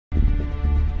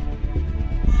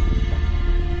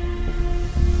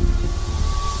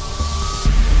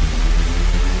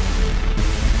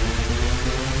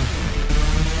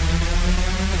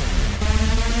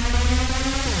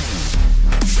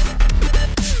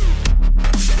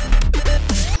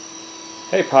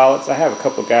Hey pilots, I have a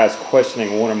couple guys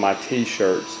questioning one of my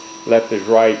t-shirts. Left is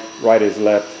right, right is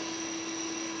left,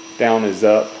 down is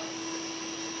up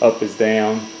is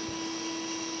down.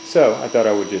 So I thought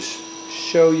I would just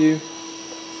show you.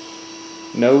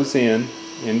 Nose in,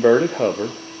 inverted hover.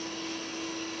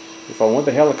 If I want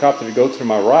the helicopter to go to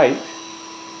my right,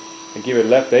 I give it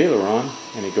left aileron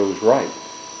and it goes right.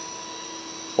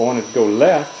 If I want it to go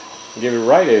left, I give it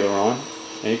right aileron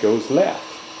and it goes left.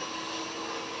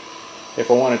 If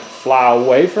I want it to fly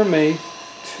away from me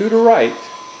to the right,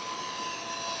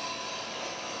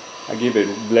 I give it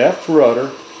left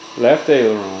rudder, left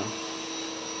aileron.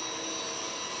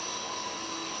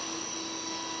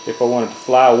 If I want it to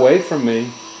fly away from me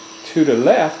to the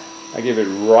left, I give it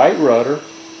right rudder,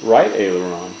 right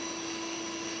aileron.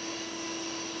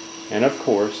 And of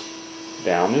course,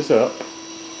 down is up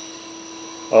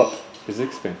is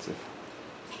expensive.